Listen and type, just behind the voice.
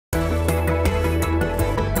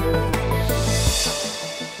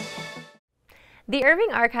The Irving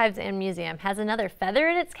Archives and Museum has another feather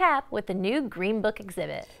in its cap with the new Green Book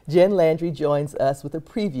exhibit. Jen Landry joins us with a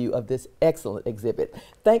preview of this excellent exhibit.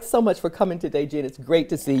 Thanks so much for coming today, Jen. It's great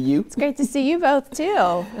to see you. It's great to see you both,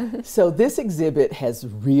 too. So this exhibit has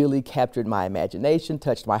really captured my imagination,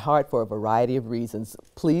 touched my heart for a variety of reasons.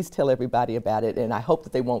 Please tell everybody about it, and I hope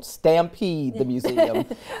that they won't stampede the museum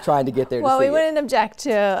trying to get there to see it. Well, we wouldn't object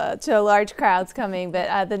to large crowds coming,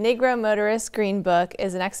 but the Negro Motorist Green Book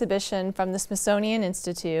is an exhibition from the Smithsonian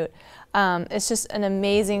Institute. It's just an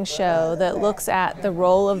amazing show that looks at the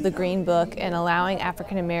role of the Green Book in allowing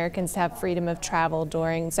African Americans to have freedom of travel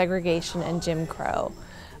during segregation and Jim Crow.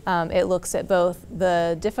 It looks at both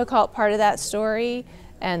the difficult part of that story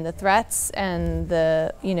and the threats and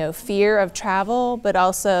the fear of travel, but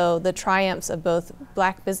also the triumphs of both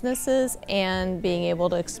black businesses and being able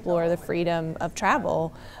to explore the freedom of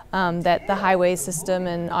travel that the highway system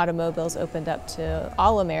and automobiles opened up to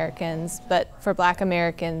all Americans, but for black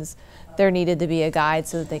Americans there needed to be a guide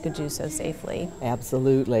so that they could do so safely.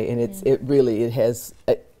 Absolutely, and it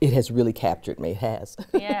has really captured me. It has.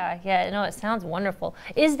 Yeah, no, it sounds wonderful.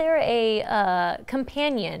 Is there a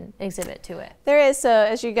companion exhibit to it? There is. So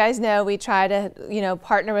as you guys know, we try to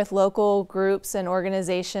partner with local groups and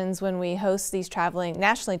organizations when we host these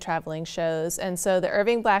nationally traveling shows. And so the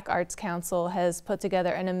Irving Black Arts Council has put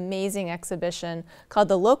together an amazing exhibition called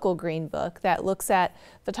the Local Green Book that looks at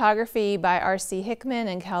photography by R.C. Hickman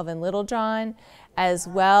and Calvin Littlejohn, as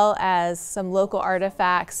well as some local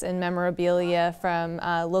artifacts and memorabilia from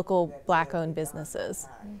local black-owned businesses.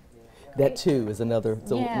 That too is another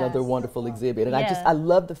wonderful exhibit, and I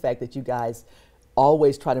love the fact that you guys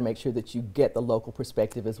always try to make sure that you get the local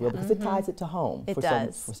perspective as well, because it ties it to home for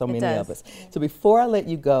so many of us. So before I let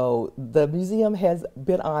you go, the museum has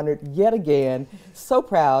been honored yet again. So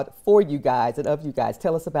proud for you guys and of you guys.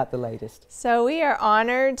 Tell us about the latest. So we are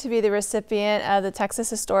honored to be the recipient of the Texas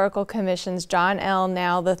Historical Commission's John L.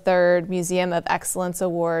 Now III Museum of Excellence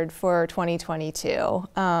Award for 2022.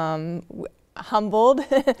 Humbled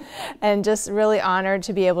and just really honored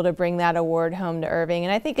to be able to bring that award home to Irving.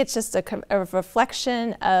 And I think it's just a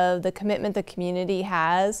reflection of the commitment the community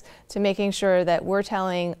has to making sure that we're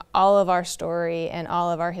telling all of our story and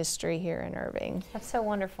all of our history here in Irving. That's so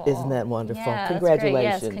wonderful. Isn't that wonderful? Yeah,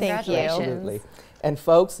 congratulations. Yes, congratulations. Thank you. Absolutely. And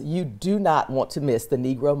folks, you do not want to miss the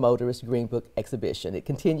Negro Motorist Green Book exhibition. It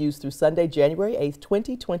continues through Sunday, January 8th,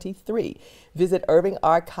 2023. Visit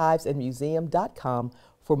IrvingArchivesandMuseum.com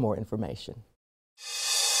for more information.